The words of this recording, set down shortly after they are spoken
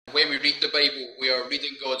When we read the Bible, we are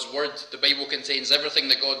reading God's Word. The Bible contains everything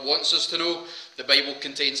that God wants us to know. The Bible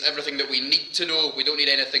contains everything that we need to know. We don't need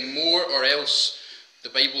anything more or else. The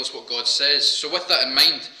Bible is what God says. So with that in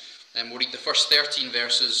mind, we'll read the first 13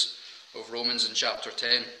 verses of Romans in chapter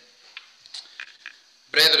 10.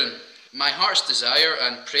 Brethren, my heart's desire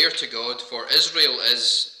and prayer to God for Israel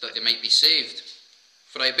is that they might be saved.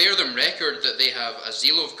 For I bear them record that they have a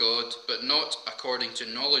zeal of God, but not according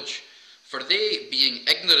to knowledge. For they, being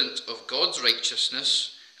ignorant of God's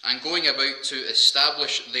righteousness, and going about to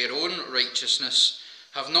establish their own righteousness,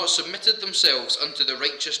 have not submitted themselves unto the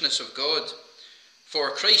righteousness of God.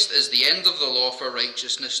 For Christ is the end of the law for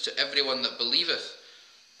righteousness to everyone that believeth.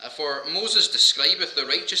 For Moses describeth the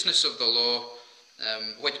righteousness of the law,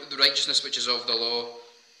 the righteousness which is of the law,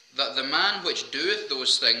 that the man which doeth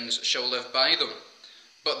those things shall live by them.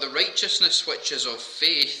 But the righteousness which is of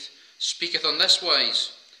faith speaketh on this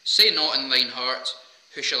wise, Say not in thine heart,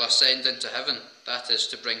 Who shall ascend into heaven? That is,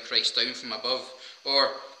 to bring Christ down from above.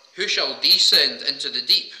 Or, Who shall descend into the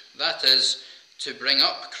deep? That is, to bring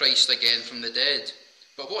up Christ again from the dead.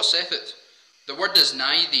 But what saith it? The word is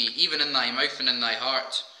nigh thee, even in thy mouth and in thy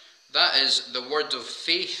heart. That is the word of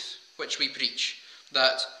faith which we preach,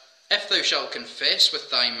 that if thou shalt confess with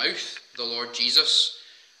thy mouth the Lord Jesus,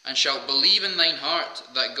 and shalt believe in thine heart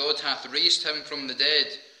that God hath raised him from the dead,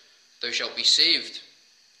 thou shalt be saved.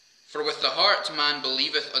 For with the heart man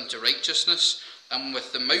believeth unto righteousness, and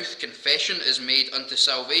with the mouth confession is made unto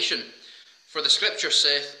salvation. For the Scripture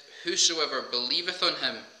saith, Whosoever believeth on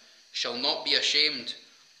him shall not be ashamed.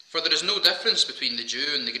 For there is no difference between the Jew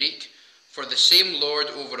and the Greek, for the same Lord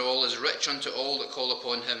over all is rich unto all that call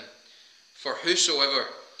upon him. For whosoever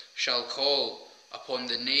shall call upon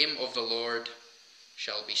the name of the Lord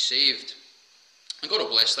shall be saved. And God will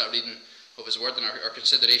bless that reading of his word and our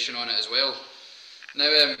consideration on it as well.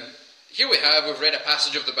 Now, here we've read a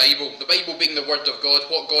passage of the Bible being the word of God,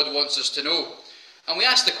 what God wants us to know. And we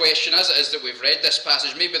ask the question, as it is that we've read this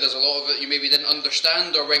passage, maybe there's a lot of it you maybe didn't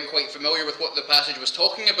understand or weren't quite familiar with what the passage was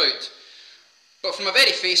talking about. But from a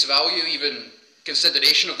very face value, even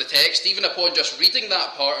consideration of the text, even upon just reading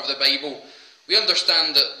that part of the Bible, we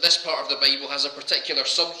understand that this part of the Bible has a particular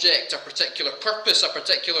subject, a particular purpose, a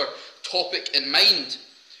particular topic in mind.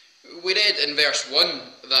 We read in verse 1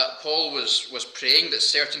 that Paul was praying that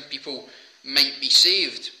certain people might be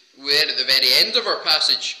saved. We read at the very end of our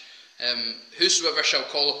passage, Whosoever shall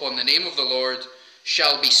call upon the name of the Lord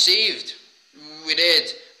shall be saved. We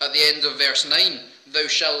read at the end of verse 9, Thou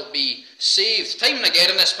shalt be saved. Time and again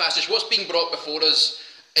in this passage, what's being brought before us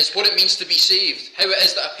is what it means to be saved, how it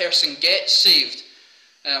is that a person gets saved.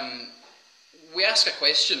 We ask a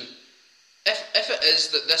question. If it is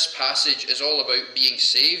that this passage is all about being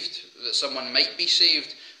saved, that someone might be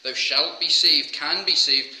saved, thou shalt be saved, can be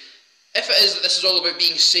saved, if it is that this is all about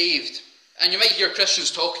being saved, and you might hear Christians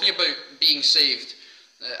talking about being saved,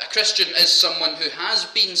 a Christian is someone who has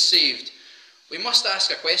been saved, we must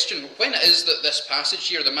ask a question. When it is that this passage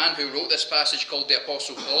here, the man who wrote this passage called the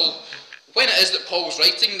Apostle Paul, when it is that Paul's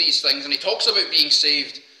writing these things and he talks about being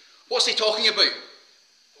saved, what's he talking about?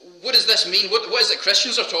 What does this mean? What is it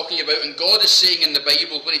Christians are talking about and God is saying in the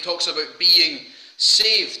Bible when he talks about being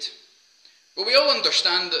saved? Well, we all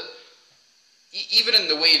understand that even in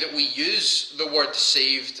the way that we use the word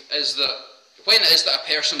saved, is that when it is that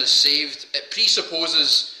a person is saved, it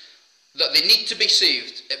presupposes that they need to be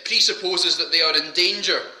saved. It presupposes that they are in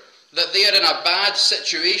danger, that they are in a bad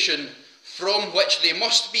situation from which they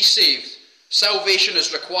must be saved. Salvation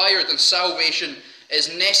is required and salvation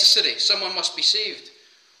is necessary. Someone must be saved.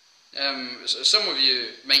 Some of you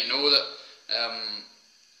might know that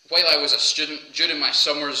while I was a student, during my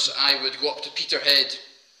summers, I would go up to Peterhead,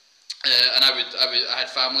 and I had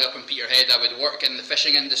family up in Peterhead. I would work in the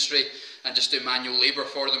fishing industry and just do manual labour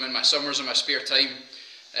for them in my summers and my spare time.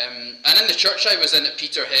 And in the church I was in at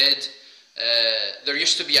Peterhead, there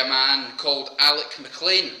used to be a man called Alec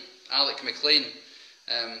McLean. Alec McLean.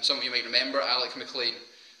 Some of you might remember Alec McLean.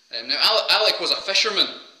 Now, Alec was a fisherman.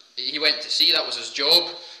 He went to sea, that was his job.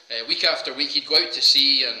 Week after week he'd go out to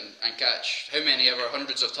sea and catch how many ever,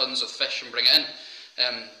 hundreds of tons of fish and bring it in.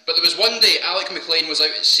 But there was one day Alec McLean was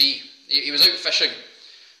out at sea. He was out fishing,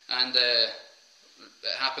 and it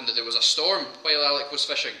happened that there was a storm while Alec was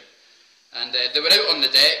fishing. And they were out on the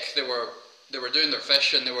deck, they were doing their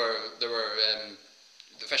fish, and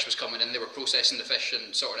the fish was coming in, they were processing the fish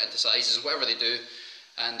and sorting it into sizes, whatever they do.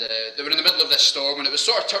 And they were in the middle of this storm, and it was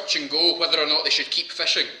sort of touch and go whether or not they should keep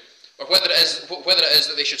fishing, or whether it is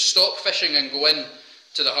that they should stop fishing and go in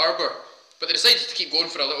to the harbour. But they decided to keep going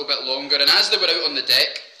for a little bit longer, and as they were out on the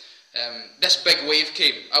deck, this big wave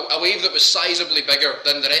came, a wave that was sizably bigger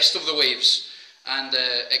than the rest of the waves. and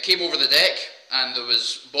it came over the deck, and there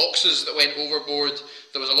was boxes that went overboard,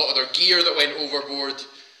 there was a lot of their gear that went overboard,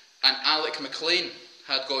 and Alec McLean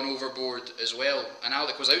had gone overboard as well. And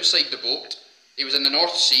Alec was outside the boat, he was in the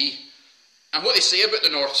North Sea, and what they say about the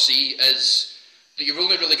North Sea is that you've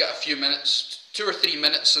only really got a few minutes, 2 or 3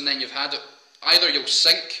 minutes, and then you've had it. Either you'll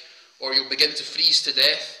sink, or you'll begin to freeze to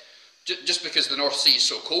death, just because the North Sea is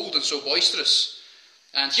so cold and so boisterous.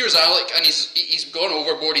 And here's Alec, and he's gone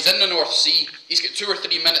overboard, he's in the North Sea, he's got 2 or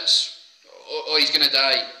 3 minutes, or he's going to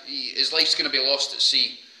die, his life's going to be lost at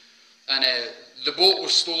sea. And the boat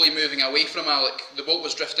was slowly moving away from Alec, the boat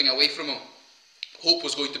was drifting away from him. Hope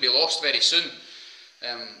was going to be lost very soon.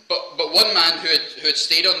 But one man who had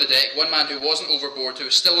stayed on the deck, one man who wasn't overboard, who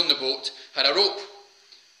was still in the boat, had a rope.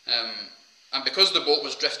 And because the boat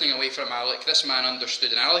was drifting away from Alec, this man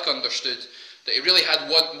understood, and Alec understood, that he really had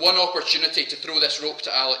one opportunity to throw this rope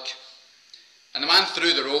to Alec. And the man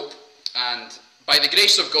threw the rope, and by the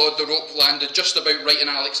grace of God, the rope landed just about right in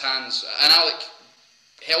Alec's hands. And Alec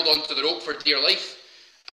held on to the rope for dear life.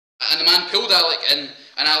 And the man pulled Alec in,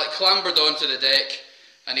 and Alec clambered onto the deck,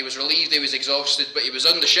 and he was relieved, he was exhausted, but he was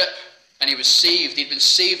on the ship, and he was saved. He'd been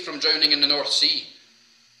saved from drowning in the North Sea.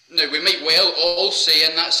 Now, we might well all say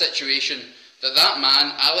in that situation that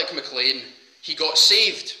man, Alec McLean, he got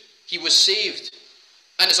saved. He was saved.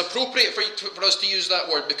 And it's appropriate for us to use that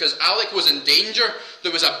word because Alec was in danger.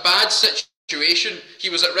 There was a bad situation. He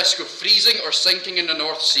was at risk of freezing or sinking in the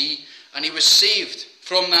North Sea, and he was saved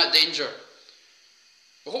from that danger.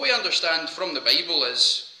 But what we understand from the Bible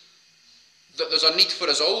is that there's a need for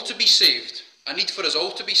us all to be saved. A need for us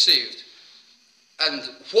all to be saved. And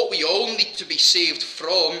what we all need to be saved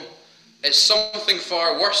from is something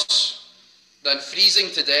far worse than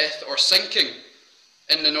freezing to death or sinking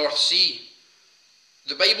in the North Sea.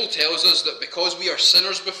 The Bible tells us that because we are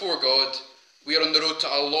sinners before God, we are on the road to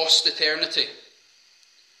a lost eternity.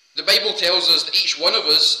 The Bible tells us that each one of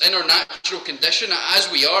us, in our natural condition,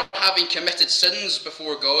 as we are, having committed sins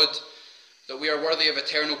before God, that we are worthy of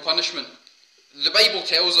eternal punishment. The Bible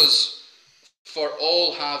tells us, for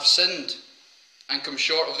all have sinned and come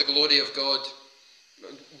short of the glory of God.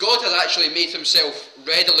 God has actually made himself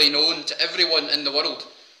readily known to everyone in the world.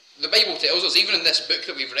 The Bible tells us, even in this book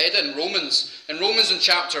that we've read in Romans in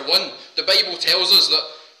chapter 1, the Bible tells us that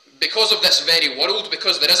because of this very world,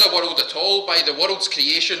 because there is a world at all, by the world's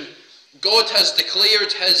creation, God has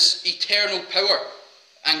declared his eternal power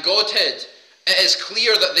and Godhead. It is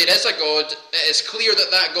clear that there is a God. It is clear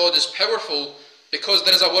that that God is powerful because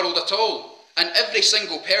there is a world at all. And every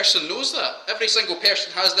single person knows that. Every single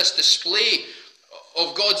person has this display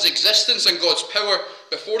of God's existence and God's power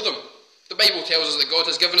before them. The Bible tells us that God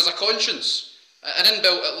has given us a conscience, an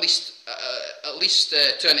inbuilt, at least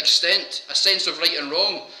to an extent, a sense of right and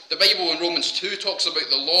wrong. The Bible in Romans 2 talks about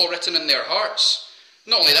the law written in their hearts.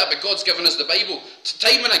 Not only that, but God's given us the Bible.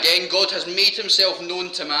 Time and again, God has made himself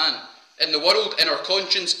known to man, in the world, in our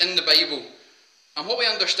conscience, in the Bible. And what we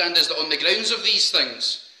understand is that on the grounds of these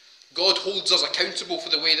things, God holds us accountable for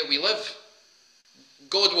the way that we live.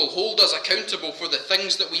 God will hold us accountable for the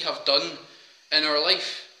things that we have done in our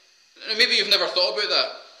life. Maybe you've never thought about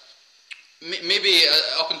that. Maybe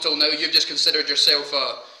up until now you've just considered yourself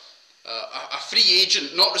a free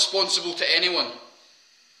agent, not responsible to anyone.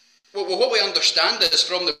 Well, what we understand is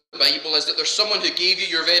from the Bible is that there's someone who gave you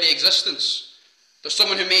your very existence. There's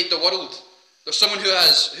someone who made the world. There's someone who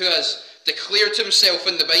has declared himself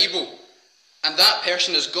in the Bible. And that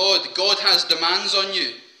person is God. God has demands on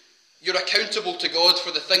you. You're accountable to God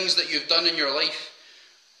for the things that you've done in your life.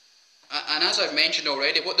 And as I've mentioned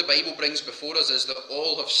already, what the Bible brings before us is that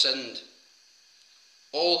all have sinned.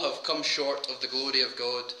 All have come short of the glory of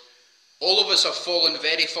God. All of us have fallen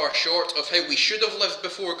very far short of how we should have lived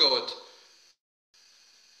before God.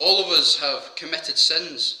 All of us have committed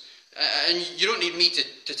sins. And you don't need me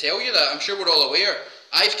to tell you that. I'm sure we're all aware.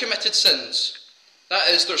 I've committed sins. That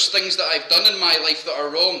is, there's things that I've done in my life that are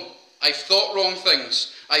wrong. I've thought wrong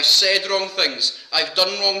things. I've said wrong things. I've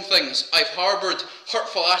done wrong things. I've harboured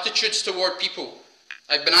hurtful attitudes toward people.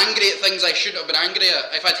 I've been angry at things I shouldn't have been angry at.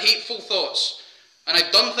 I've had hateful thoughts. And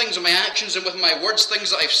I've done things with my actions and with my words,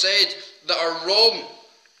 things that I've said that are wrong,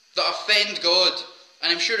 that offend God.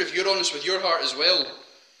 And I'm sure if you're honest with your heart as well,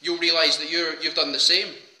 you'll realise that you've done the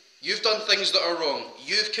same. You've done things that are wrong.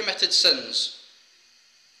 You've committed sins.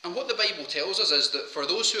 And what the Bible tells us is that for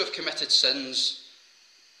those who have committed sins,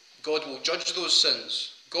 God will judge those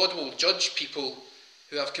sins. God will judge people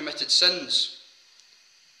who have committed sins.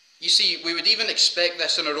 You see, we would even expect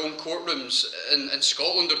this in our own courtrooms in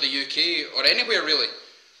Scotland or the UK or anywhere really.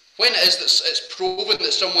 When it is that it's proven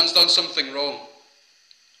that someone's done something wrong,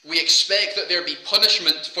 We expect that there be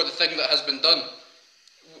punishment for the thing that has been done.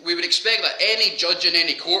 We would expect that any judge in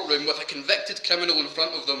any courtroom with a convicted criminal in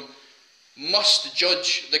front of them must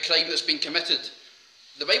judge the crime that's been committed.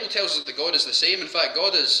 The Bible tells us that God is the same. In fact,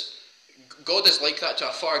 God is like that to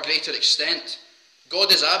a far greater extent.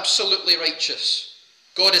 God is absolutely righteous.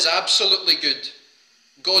 God is absolutely good.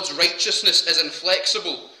 God's righteousness is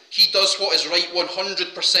inflexible. He does what is right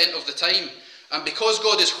 100% of the time. And because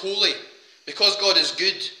God is holy, because God is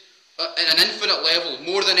good at an infinite level,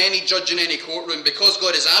 more than any judge in any courtroom, because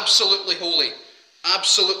God is absolutely holy,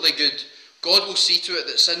 absolutely good, God will see to it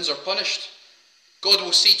that sins are punished. God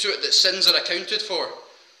will see to it that sins are accounted for.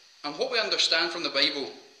 And what we understand from the Bible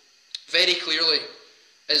very clearly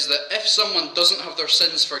is that if someone doesn't have their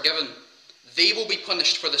sins forgiven, they will be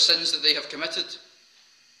punished for the sins that they have committed.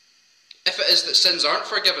 If it is that sins aren't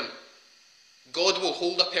forgiven, God will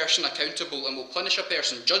hold a person accountable and will punish a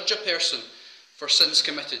person, judge a person for sins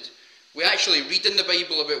committed. We actually read in the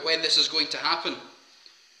Bible about when this is going to happen.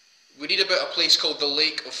 We read about a place called the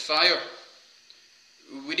lake of fire.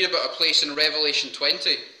 We read about a place in Revelation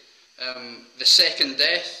 20, the second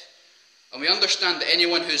death. And we understand that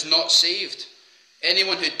anyone who's not saved,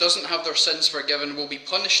 anyone who doesn't have their sins forgiven, will be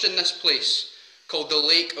punished in this place called the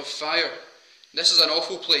lake of fire. This is an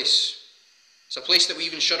awful place. It's a place that we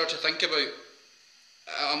even shudder to think about.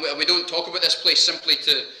 And we don't talk about this place simply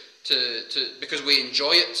because we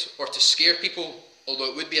enjoy it or to scare people, although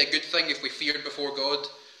it would be a good thing if we feared before God.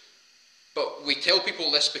 But we tell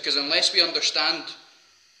people this because unless we understand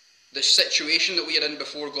the situation that we are in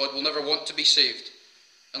before God, we'll never want to be saved.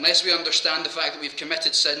 Unless we understand the fact that we've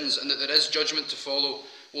committed sins and that there is judgment to follow,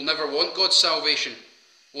 we'll never want God's salvation.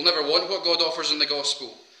 We'll never want what God offers in the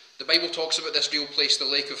gospel. The Bible talks about this real place, the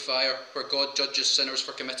lake of fire, where God judges sinners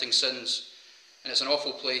for committing sins. And it's an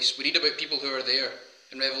awful place. We read about people who are there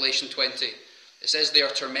in Revelation 20. It says they are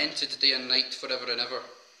tormented day and night forever and ever.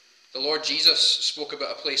 The Lord Jesus spoke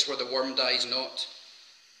about a place where the worm dies not.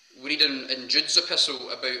 We read in Jude's epistle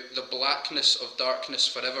about the blackness of darkness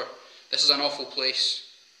forever. This is an awful place.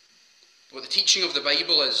 But the teaching of the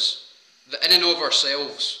Bible is that in and of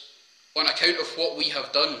ourselves, on account of what we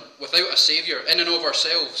have done, without a Saviour, in and of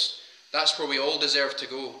ourselves, that's where we all deserve to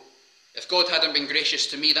go. If God hadn't been gracious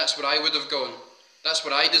to me, that's where I would have gone. That's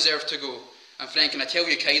where I deserve to go. And friend, can I tell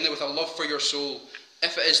you kindly with a love for your soul,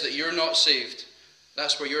 if it is that you're not saved,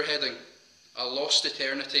 that's where you're heading. A lost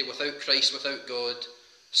eternity without Christ, without God,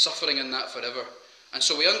 suffering in that forever. And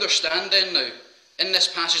so we understand then now, in this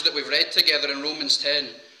passage that we've read together in Romans 10,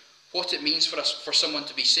 what it means for someone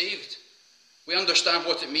to be saved. We understand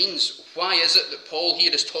what it means. Why is it that Paul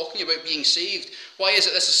here is talking about being saved? Why is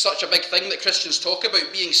it this is such a big thing that Christians talk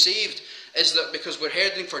about, being saved? Is that because we're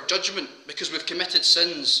heading for judgment, because we've committed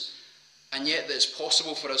sins, and yet that it's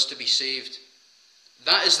possible for us to be saved.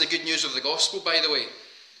 That is the good news of the gospel, by the way.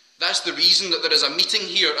 That's the reason that there is a meeting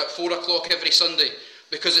here at 4 o'clock every Sunday,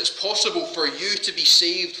 because it's possible for you to be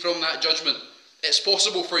saved from that judgment. It's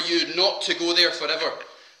possible for you not to go there forever.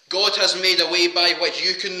 God has made a way by which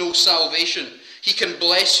you can know salvation. He can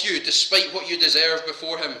bless you despite what you deserve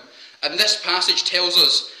before Him. And this passage tells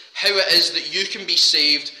us how it is that you can be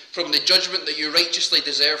saved from the judgment that you righteously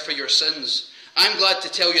deserve for your sins. I'm glad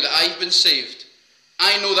to tell you that I've been saved.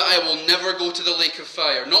 I know that I will never go to the lake of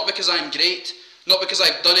fire, not because I'm great, not because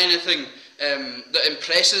I've done anything that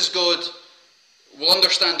impresses God. We'll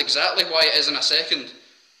understand exactly why it is in a second,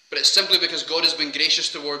 but it's simply because God has been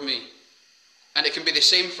gracious toward me. And it can be the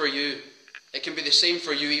same for you. It can be the same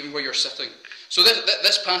for you even where you're sitting. So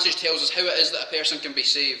this passage tells us how it is that a person can be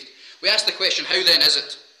saved. We ask the question, how then is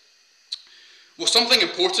it? Well, something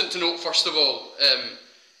important to note first of all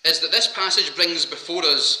is that this passage brings before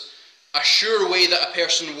us a sure way that a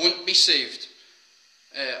person won't be saved.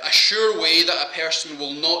 A sure way that a person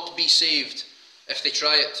will not be saved if they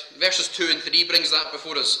try it. Verses 2 and 3 brings that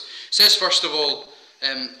before us. It says first of all,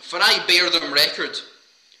 for I bear them record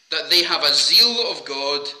that they have a zeal of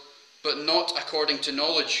God, but not according to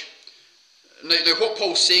knowledge. Now what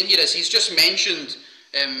Paul's saying here is he's just mentioned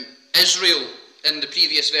Israel in the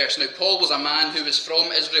previous verse. Now Paul was a man who was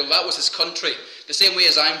from Israel. That was his country. The same way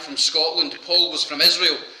as I'm from Scotland, Paul was from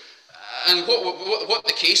Israel. And what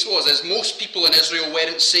the case was is most people in Israel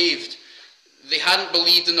weren't saved. They hadn't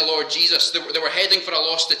believed in the Lord Jesus. They were heading for a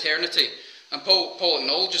lost eternity. And Paul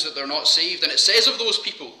acknowledges that they're not saved. And it says of those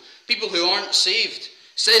people who aren't saved,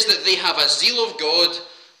 says that they have a zeal of God,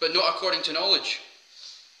 but not according to knowledge.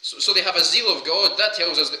 So they have a zeal of God. That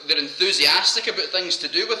tells us that they're enthusiastic about things to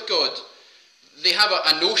do with God. They have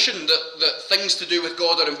a notion that things to do with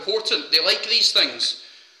God are important. They like these things.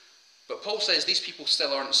 But Paul says these people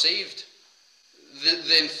still aren't saved.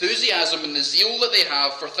 the enthusiasm and the zeal that they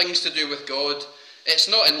have for things to do with God, it's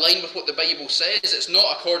not in line with what the Bible says. It's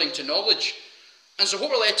not according to knowledge. And so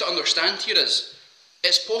what we're led to understand here is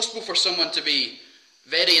it's possible for someone to be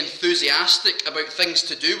very enthusiastic about things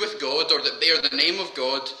to do with God or that bear the name of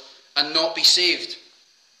God and not be saved.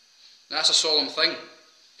 That's a solemn thing.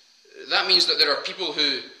 That means that there are people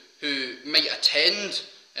who might attend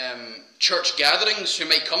church gatherings, who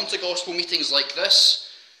might come to gospel meetings like this,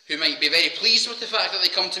 who might be very pleased with the fact that they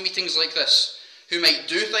come to meetings like this, who might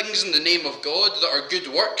do things in the name of God that are good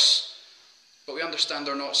works, but we understand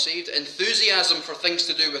they're not saved. Enthusiasm for things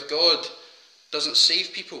to do with God doesn't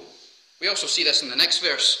save people. We also see this in the next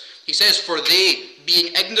verse. He says, "For they,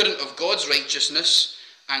 being ignorant of God's righteousness,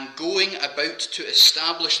 and going about to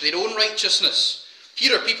establish their own righteousness."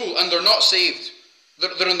 Here are people and they're not saved.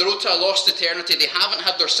 They're on the road to a lost eternity. They haven't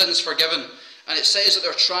had their sins forgiven. And it says that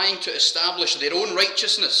they're trying to establish their own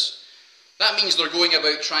righteousness. That means they're going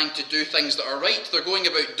about trying to do things that are right. They're going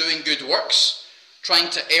about doing good works, trying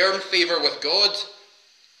to earn favour with God.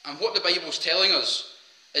 And what the Bible's telling us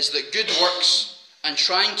is that good works and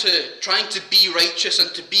trying to be righteous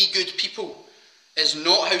and to be good people is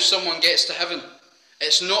not how someone gets to heaven.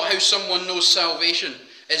 It's not how someone knows salvation.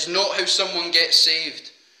 It's not how someone gets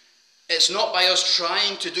saved. It's not by us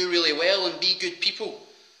trying to do really well and be good people.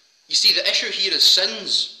 You see, the issue here is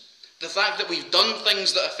sins. The fact that we've done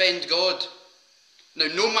things that offend God. Now,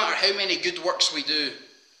 no matter how many good works we do,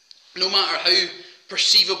 no matter how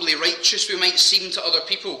perceivably righteous we might seem to other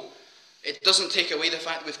people, it doesn't take away the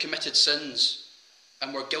fact we've committed sins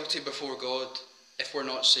and we're guilty before God if we're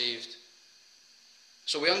not saved.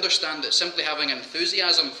 So we understand that simply having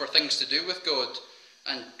enthusiasm for things to do with God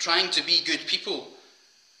and trying to be good people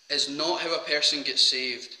is not how a person gets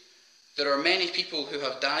saved. There are many people who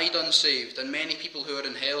have died unsaved and many people who are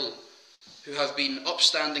in hell, who have been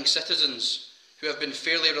upstanding citizens, who have been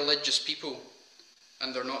fairly religious people,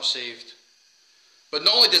 and they're not saved. But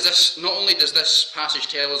not only does this passage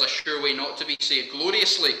tell us a sure way not to be saved,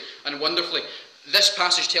 gloriously and wonderfully, this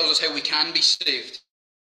passage tells us how we can be saved.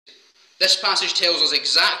 This passage tells us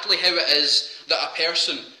exactly how it is that a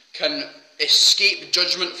person can escape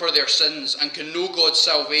judgment for their sins and can know God's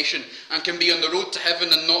salvation and can be on the road to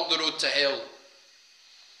heaven and not the road to hell.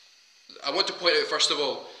 I want to point out first of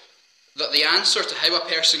all that the answer to how a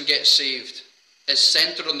person gets saved is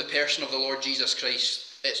centred on the person of the Lord Jesus Christ.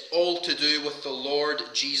 It's all to do with the Lord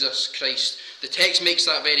Jesus Christ. The text makes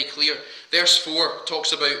that very clear. Verse 4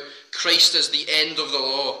 talks about Christ as the end of the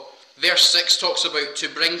law. Verse 6 talks about to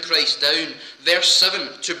bring Christ down. Verse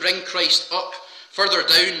 7, to bring Christ up. Further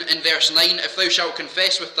down in verse 9, if thou shalt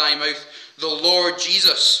confess with thy mouth the Lord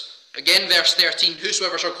Jesus. Again, verse 13,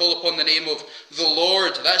 whosoever shall call upon the name of the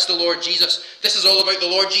Lord, that's the Lord Jesus. This is all about the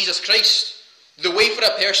Lord Jesus Christ. The way for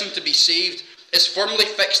a person to be saved is firmly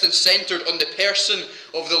fixed and centred on the person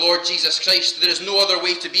of the Lord Jesus Christ. There is no other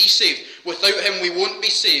way to be saved. Without him we won't be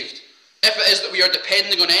saved. If it is that we are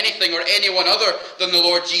depending on anything or anyone other than the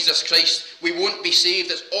Lord Jesus Christ, we won't be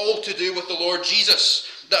saved. It's all to do with the Lord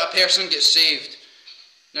Jesus that a person gets saved.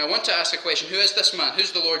 Now I want to ask a question. Who is this man?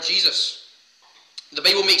 Who's the Lord Jesus? The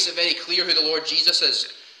Bible makes it very clear who the Lord Jesus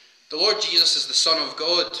is. The Lord Jesus is the Son of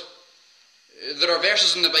God. There are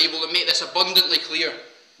verses in the Bible that make this abundantly clear.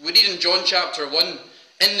 We read in John chapter 1,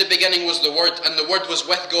 in the beginning was the Word, and the Word was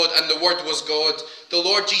with God, and the Word was God. The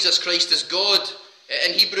Lord Jesus Christ is God.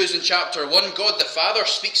 In Hebrews in chapter 1, God the Father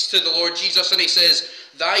speaks to the Lord Jesus and he says,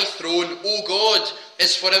 "Thy throne, O God,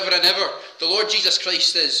 is forever and ever." The Lord Jesus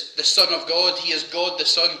Christ is the Son of God. He is God the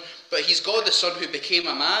Son, but he's God the Son who became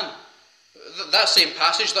a man. That same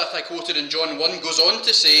passage that I quoted in John 1 goes on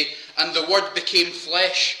to say, "And the Word became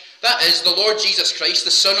flesh." That is, the Lord Jesus Christ,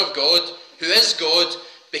 the Son of God, who is God,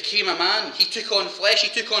 became a man. He took on flesh,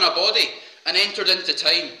 he took on a body, and entered into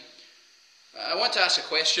time. I want to ask a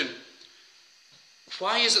question.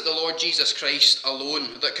 Why is it the Lord Jesus Christ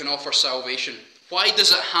alone that can offer salvation? Why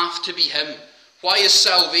does it have to be him? Why is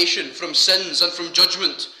salvation from sins and from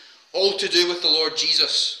judgment all to do with the Lord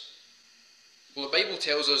Jesus? Well, the Bible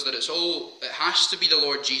tells us that it has to be the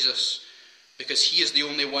Lord Jesus because he is the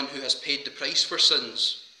only one who has paid the price for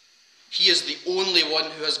sins. He is the only one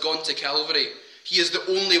who has gone to Calvary. He is the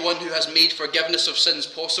only one who has made forgiveness of sins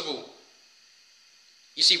possible.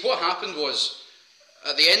 You see, what happened was,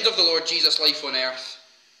 at the end of the Lord Jesus' life on earth,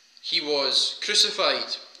 he was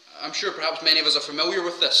crucified. I'm sure perhaps many of us are familiar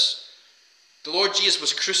with this. The Lord Jesus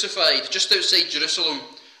was crucified just outside Jerusalem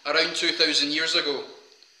around 2,000 years ago.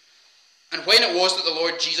 And when it was that the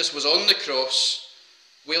Lord Jesus was on the cross,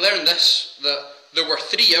 we learn this, that there were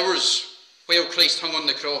 3 hours while Christ hung on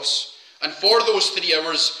the cross. And for those 3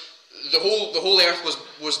 hours, the whole earth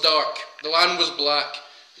was dark. The land was black.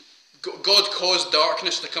 God caused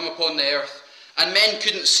darkness to come upon the earth, and men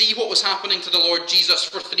couldn't see what was happening to the Lord Jesus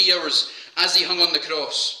for 3 hours as he hung on the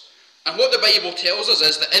cross. And what the Bible tells us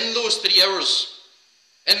is that in those 3 hours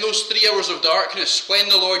of darkness, when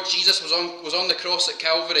the Lord Jesus was on the cross at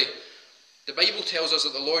Calvary, the Bible tells us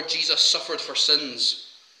that the Lord Jesus suffered for sins.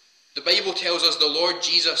 The Bible tells us the Lord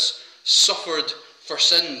Jesus suffered for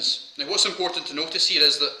sins. Now what's important to notice here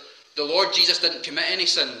is that the Lord Jesus didn't commit any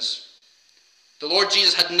sins. The Lord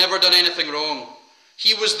Jesus had never done anything wrong.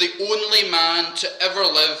 He was the only man to ever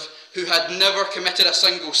live who had never committed a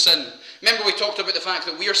single sin. Remember we talked about the fact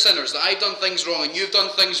that we are sinners, that I've done things wrong and you've done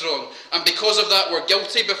things wrong, and because of that we're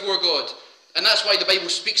guilty before God. And that's why the Bible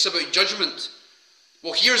speaks about judgment.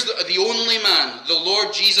 Well, here's the only man, the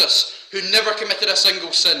Lord Jesus, who never committed a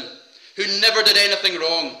single sin, who never did anything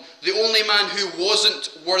wrong, the only man who wasn't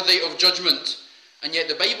worthy of judgment. And yet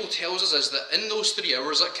the Bible tells us is that in those 3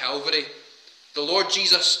 hours at Calvary, the Lord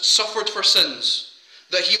Jesus suffered for sins,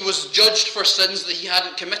 that he was judged for sins that he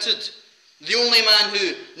hadn't committed. The only man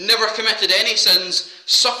who never committed any sins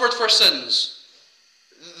suffered for sins.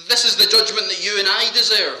 This is the judgment that you and I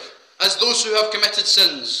deserve as those who have committed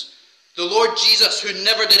sins. The Lord Jesus, who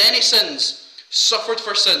never did any sins, suffered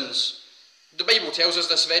for sins. The Bible tells us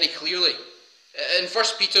this very clearly. In 1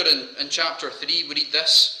 Peter in chapter 3 we read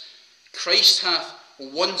this: Christ hath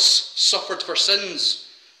once suffered for sins,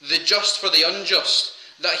 the just for the unjust,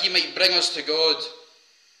 that he might bring us to God.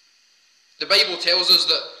 The Bible tells us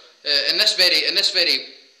that in this very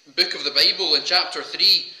book of the Bible, in chapter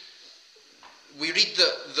 3, we read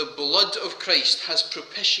that the blood of Christ has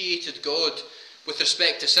propitiated God with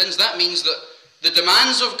respect to sins. That means that the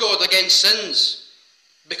demands of God against sins,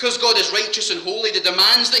 because God is righteous and holy, the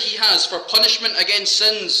demands that he has for punishment against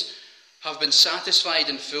sins have been satisfied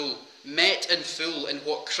in full, met in full in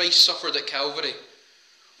what Christ suffered at Calvary.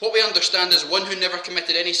 What we understand is one who never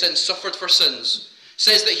committed any sin suffered for sins.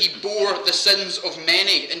 Says that he bore the sins of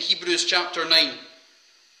many in Hebrews chapter 9.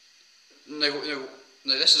 Now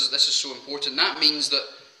this is so important. That means that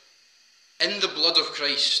in the blood of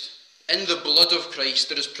Christ,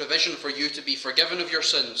 there is provision for you to be forgiven of your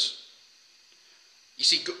sins. You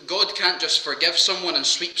see, God can't just forgive someone and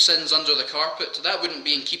sweep sins under the carpet. That wouldn't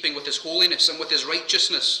be in keeping with his holiness and with his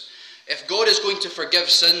righteousness. If God is going to forgive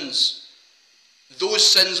sins, those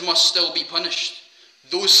sins must still be punished.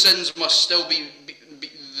 Those sins must still be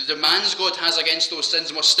the demands God has against those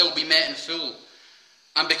sins must still be met in full.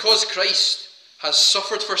 And because Christ has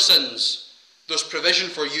suffered for sins, there's provision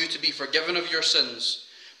for you to be forgiven of your sins.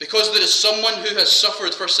 Because there is someone who has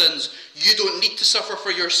suffered for sins, you don't need to suffer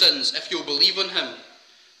for your sins if you'll believe on him.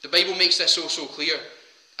 The Bible makes this so clear.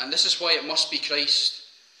 And this is why it must be Christ.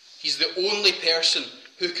 He's the only person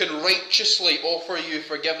who can righteously offer you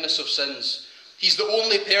forgiveness of sins. He's the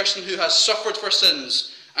only person who has suffered for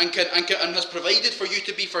sins and has provided for you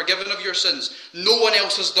to be forgiven of your sins. No one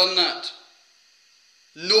else has done that.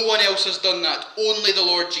 No one else has done that. Only the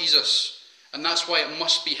Lord Jesus. And that's why it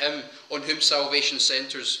must be him on whom salvation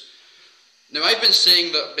centres. Now I've been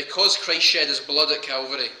saying that because Christ shed his blood at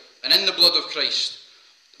Calvary, and in the blood of Christ,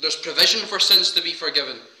 there's provision for sins to be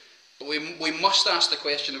forgiven. But we must ask the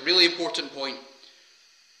question, a really important point.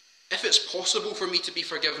 If it's possible for me to be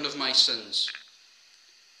forgiven of my sins,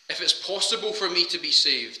 if it's possible for me to be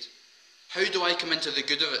saved, how do I come into the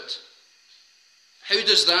good of it? How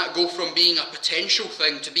does that go from being a potential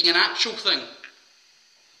thing to being an actual thing?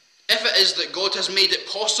 If it is that God has made it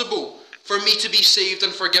possible for me to be saved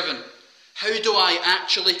and forgiven, how do I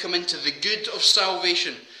actually come into the good of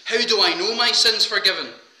salvation? How do I know my sins forgiven?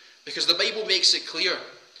 Because the Bible makes it clear.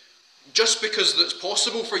 Just because it's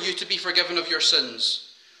possible for you to be forgiven of your sins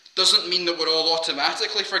doesn't mean that we're all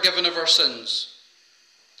automatically forgiven of our sins.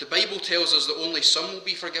 The Bible tells us that only some will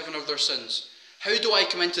be forgiven of their sins. How do I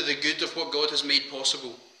come into the good of what God has made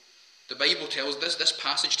possible? The Bible tells us, this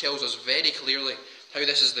passage tells us very clearly how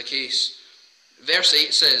this is the case. Verse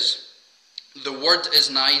 8 says, "The word is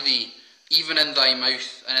nigh thee, even in thy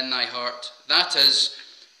mouth and in thy heart." That is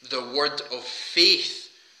the word of faith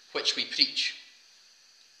which we preach.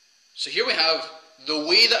 So here we have the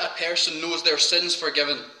way that a person knows their sins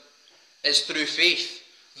forgiven is through faith.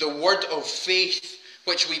 The word of faith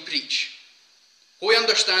which we preach. What we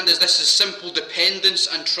understand is this is simple dependence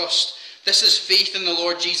and trust. This is faith in the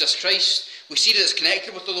Lord Jesus Christ. We see that it's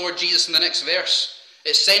connected with the Lord Jesus in the next verse.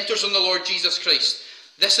 It centres on the Lord Jesus Christ.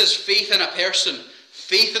 This is faith in a person,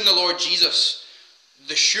 faith in the Lord Jesus.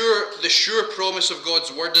 The sure promise of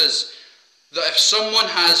God's word is that if someone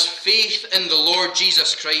has faith in the Lord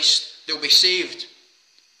Jesus Christ, they'll be saved.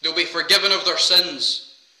 They'll be forgiven of their sins.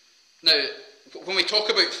 Now, When we talk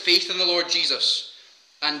about faith in the Lord Jesus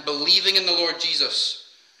and believing in the Lord Jesus,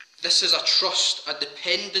 this is a trust, a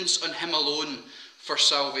dependence on Him alone for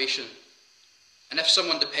salvation. And if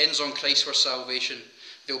someone depends on Christ for salvation,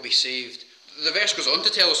 they'll be saved. The verse goes on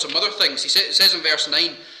to tell us some other things. It says in verse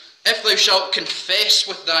 9, if thou shalt confess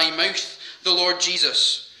with thy mouth the Lord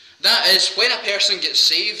Jesus. That is, when a person gets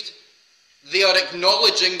saved, they are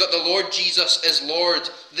acknowledging that the Lord Jesus is Lord.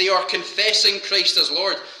 They are confessing Christ as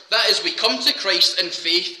Lord. That is, we come to Christ in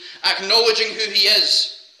faith, acknowledging who He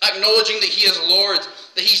is, acknowledging that He is Lord,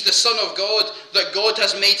 that He's the Son of God, that God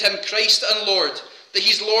has made Him Christ and Lord, that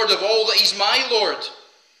He's Lord of all, that He's my Lord.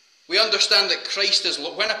 We understand that Christ is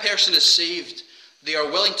Lord. When a person is saved, they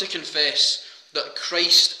are willing to confess that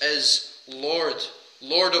Christ is Lord,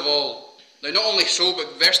 Lord of all. Now, not only so,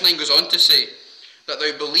 but verse 9 goes on to say that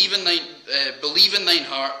thou believe in thine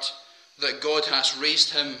heart that God has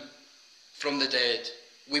raised Him from the dead.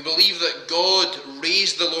 We believe that God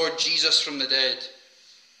raised the Lord Jesus from the dead.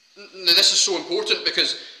 Now, this is so important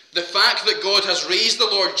because the fact that God has raised the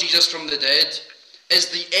Lord Jesus from the dead is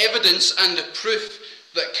the evidence and the proof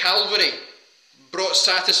that Calvary brought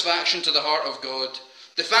satisfaction to the heart of God.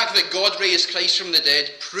 The fact that God raised Christ from the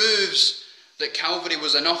dead proves that Calvary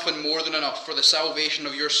was enough and more than enough for the salvation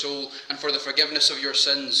of your soul and for the forgiveness of your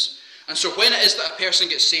sins. And so when it is that a person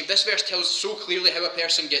gets saved, this verse tells us so clearly how a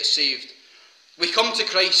person gets saved. We come to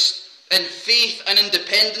Christ in faith and in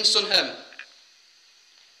dependence on Him.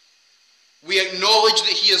 We acknowledge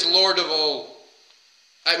that He is Lord of all,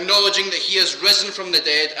 acknowledging that He is risen from the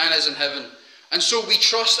dead and is in heaven. And so we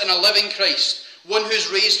trust in a living Christ, one who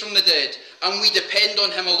is raised from the dead, and we depend on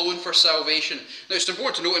Him alone for salvation. Now it's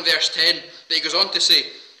important to note in verse 10 that he goes on to say,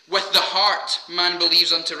 with the heart man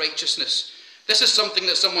believes unto righteousness. This is something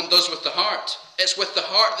that someone does with the heart. It's with the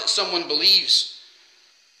heart that someone believes.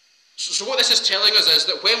 So what this is telling us is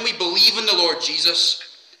that when we believe in the Lord Jesus,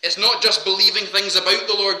 it's not just believing things about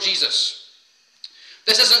the Lord Jesus.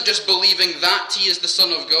 This isn't just believing that He is the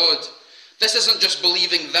Son of God. This isn't just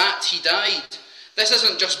believing that He died. This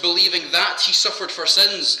isn't just believing that He suffered for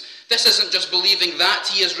sins. This isn't just believing that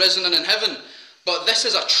He is risen and in heaven. But this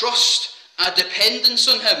is a trust, a dependence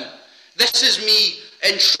on Him. This is me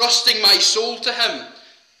entrusting my soul to Him.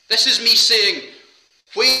 This is me saying,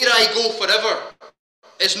 where I go forever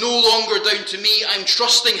is no longer down to me. I'm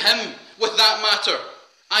trusting Him with that matter.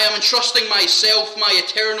 I am entrusting myself, my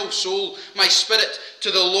eternal soul, my spirit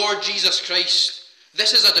to the Lord Jesus Christ.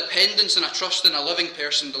 This is a dependence and a trust in a living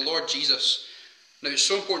person, the Lord Jesus. Now it's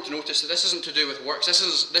so important to notice that this isn't to do with works. This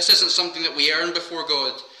isn't something that we earn before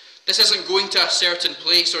God. This isn't going to a certain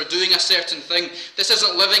place or doing a certain thing. This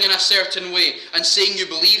isn't living in a certain way and saying you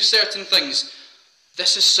believe certain things.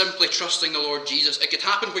 This is simply trusting the Lord Jesus. It could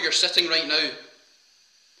happen where you're sitting right now.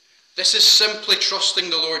 This is simply trusting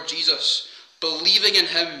the Lord Jesus, believing in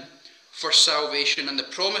Him for salvation. And the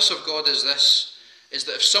promise of God is this, is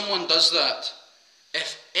that if someone does that,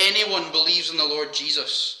 if anyone believes in the Lord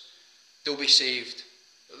Jesus, they'll be saved.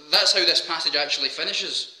 That's how this passage actually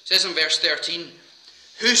finishes. It says in verse 13,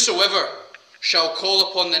 whosoever shall call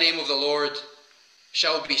upon the name of the Lord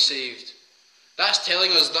shall be saved. That's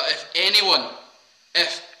telling us that if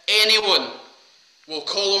anyone will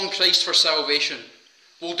call on Christ for salvation,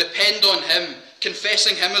 will depend on Him,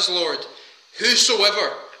 confessing Him as Lord,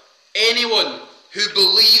 whosoever, anyone who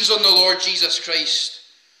believes on the Lord Jesus Christ,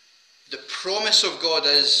 the promise of God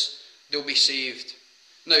is they'll be saved.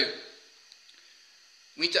 Now,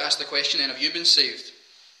 we need to ask the question then, have you been saved?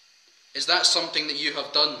 Is that something that you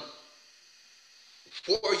have done?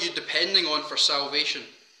 What are you depending on for salvation?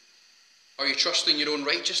 Are you trusting your own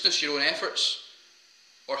righteousness, your own efforts?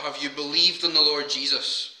 Or have you believed in the Lord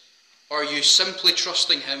Jesus? Are you simply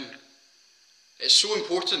trusting Him? It's so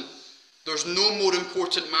important. There's no more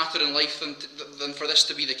important matter in life than for this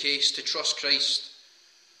to be the case, to trust Christ.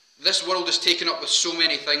 This world is taken up with so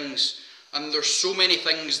many things, and there's so many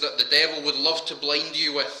things that the devil would love to blind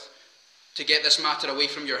you with to get this matter away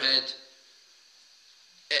from your head.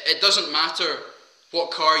 It doesn't matter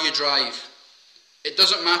what car you drive. It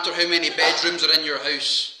doesn't matter how many bedrooms are in your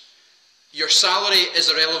house. Your salary is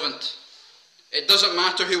irrelevant. It doesn't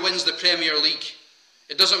matter who wins the Premier League.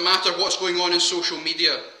 It doesn't matter what's going on in social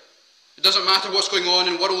media. It doesn't matter what's going on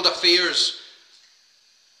in world affairs.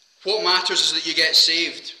 What matters is that you get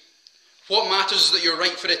saved. What matters is that you're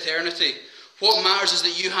right for eternity. What matters is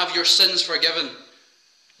that you have your sins forgiven.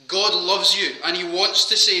 God loves you and He wants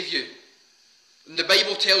to save you. And the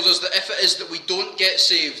Bible tells us that if it is that we don't get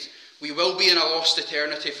saved, we will be in a lost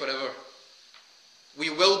eternity forever. We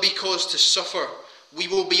will be caused to suffer. We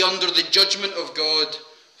will be under the judgment of God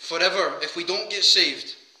forever if we don't get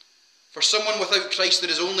saved. For someone without Christ, there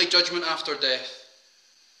is only judgment after death.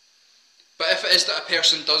 But if it is that a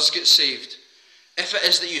person does get saved, if it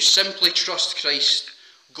is that you simply trust Christ,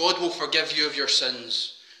 God will forgive you of your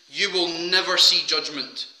sins. You will never see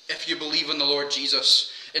judgment if you believe in the Lord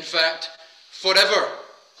Jesus. In fact, forever,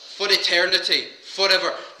 for eternity,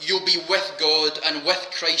 forever, you'll be with God and with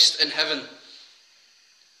Christ in heaven.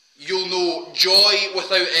 You'll know joy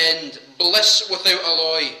without end, bliss without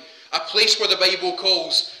alloy, a place where the Bible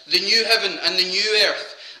calls the new heaven and the new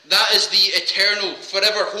earth. That is the eternal,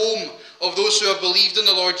 forever home of those who have believed in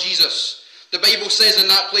the Lord Jesus. The Bible says in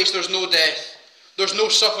that place there's no death, there's no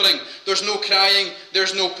suffering, there's no crying,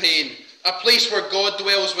 there's no pain. A place where God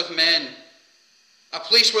dwells with men. A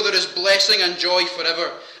place where there is blessing and joy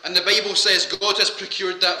forever. And the Bible says God has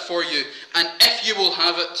procured that for you. And if you will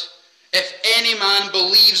have it, if any man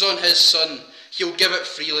believes on his Son, he'll give it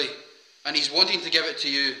freely. And he's wanting to give it to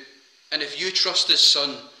you. And if you trust his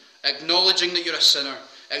Son, acknowledging that you're a sinner,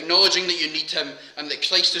 acknowledging that you need him, and that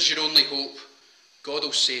Christ is your only hope, God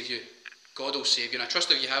will save you. God will save you. And I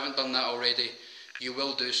trust if you haven't done that already, you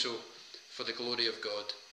will do so for the glory of God.